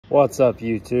What's up,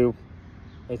 YouTube?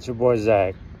 It's your boy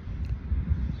Zach.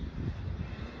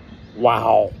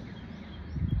 Wow.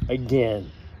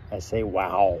 Again, I say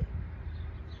wow.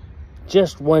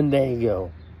 Just one day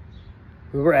ago,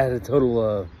 we were at a total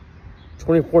of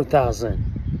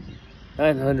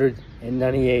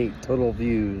 24,998 total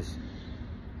views.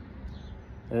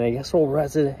 And I guess what we're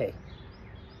at today?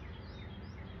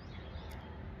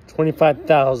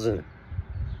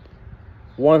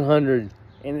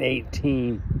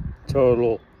 25,118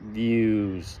 total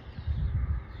views.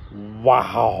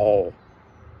 Wow.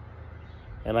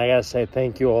 And I gotta say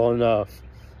thank you all enough.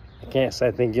 I can't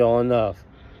say thank you all enough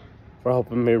for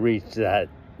helping me reach that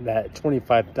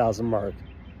 25,000 mark.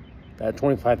 That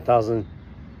 25,000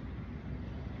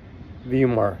 view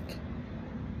mark.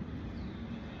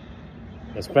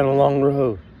 It's been a long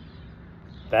road.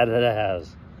 That it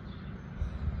has.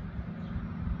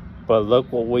 But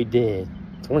look what we did.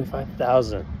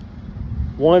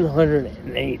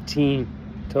 25,118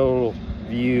 total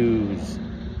views.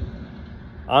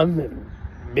 I'm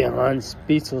beyond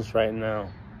speechless right now.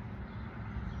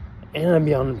 And I'm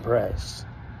beyond impressed.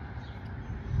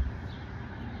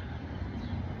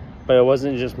 But it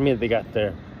wasn't just me that got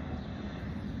there.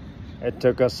 It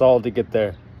took us all to get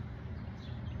there.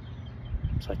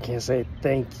 So I can't say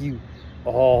thank you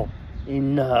all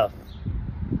enough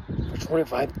for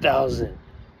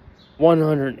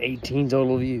 25,118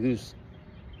 total views.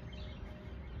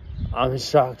 I'm in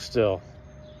shock still.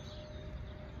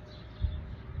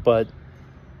 But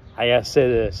I gotta say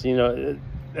this,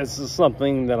 this is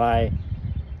something that I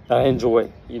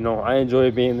enjoy. I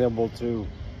enjoy being able to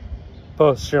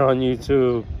post here on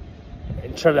YouTube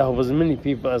and try to help as many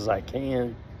people as I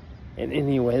can in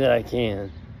any way that I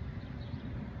can.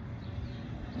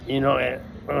 When I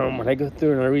go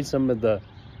through and I read some of the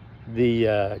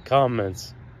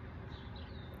comments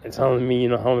and telling me,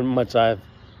 how much I've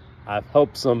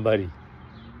helped somebody,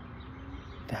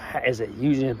 that is a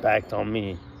huge impact on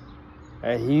me.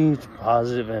 A huge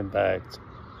positive impact.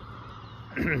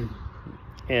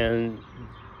 And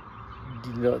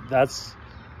that's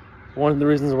one of the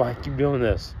reasons why I keep doing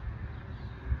this.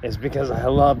 It's because I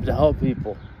love to help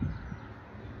people.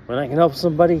 When I can help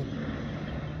somebody,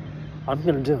 I'm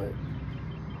gonna do it.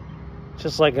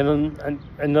 Just like another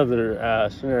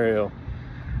scenario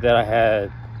that I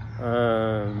had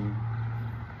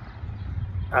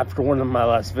after one of my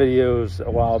last videos a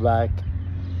while back.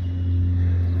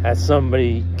 Had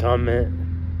somebody comment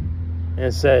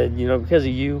and said, because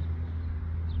of you,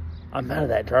 I'm out of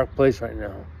that dark place right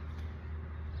now.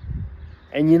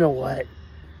 And you know what?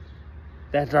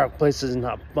 That dark place is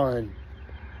not fun.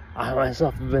 I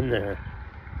myself have been there.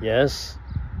 Yes,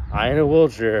 I in a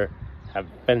wheelchair have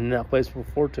been in that place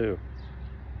before too.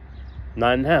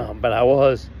 Not now, but I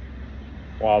was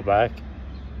a while back.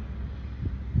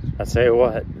 I tell you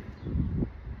what,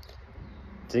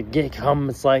 to get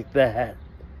comments like that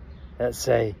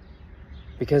say,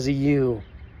 because of you,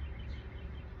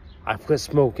 I've quit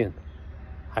smoking,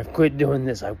 I've quit doing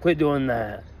this, I've quit doing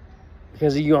that.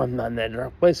 Because of you, I'm not in that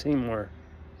dark place anymore.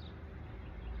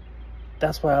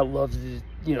 That's why I love to,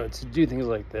 to do things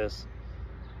like this.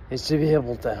 Is to be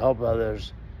able to help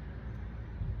others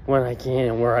when I can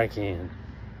and where I can.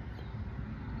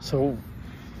 So,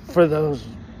 for those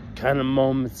kind of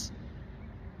moments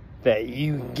that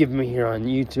you give me here on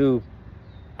YouTube,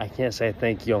 I can't say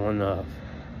thank you all enough.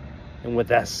 And with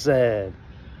that said,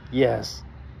 yes,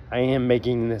 I am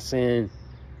making this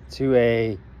into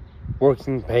a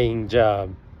working, paying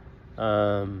job.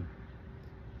 My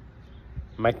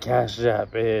Cash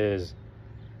App is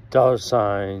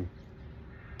 $,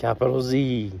 capital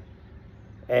Z,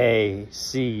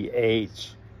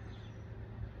 ACH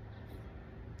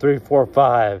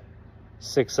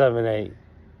 345678.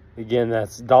 Again,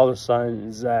 that's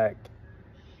 $, Zach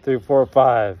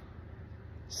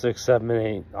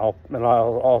 345678. I'll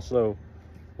also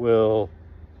will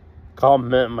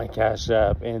comment my Cash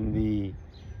App in the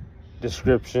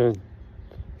description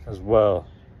as well.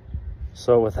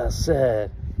 So with that said,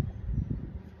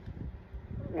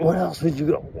 what else would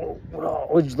you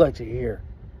like to hear?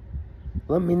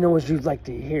 Let me know what you'd like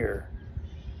to hear,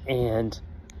 and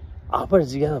I'll put it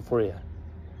together for you.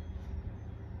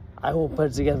 I will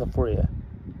put it together for you.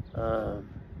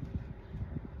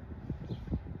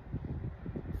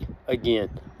 Again,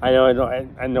 I know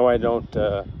I don't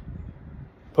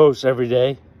post every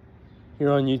day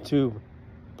here on YouTube,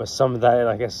 but some of that,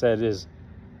 like I said, is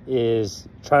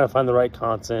trying to find the right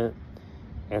content,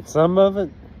 and some of it,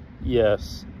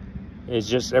 yes, is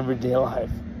just everyday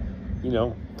life.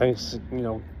 Things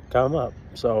come up.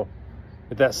 So,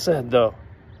 with that said, though,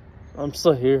 I'm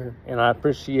still here, and I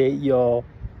appreciate y'all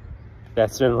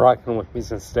that's been rocking with me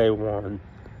since day one.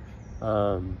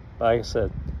 Like I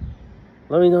said,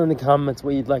 let me know in the comments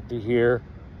what you'd like to hear,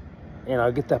 and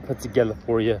I'll get that put together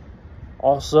for you.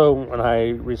 Also, when I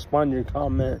respond to your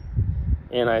comment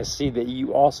and I see that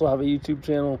you also have a YouTube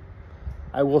channel,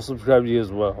 I will subscribe to you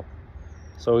as well.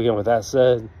 So again, with that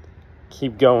said,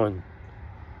 keep going.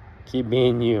 Keep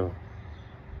being you.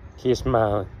 Keep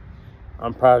smiling.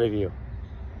 I'm proud of you.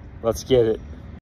 Let's get it.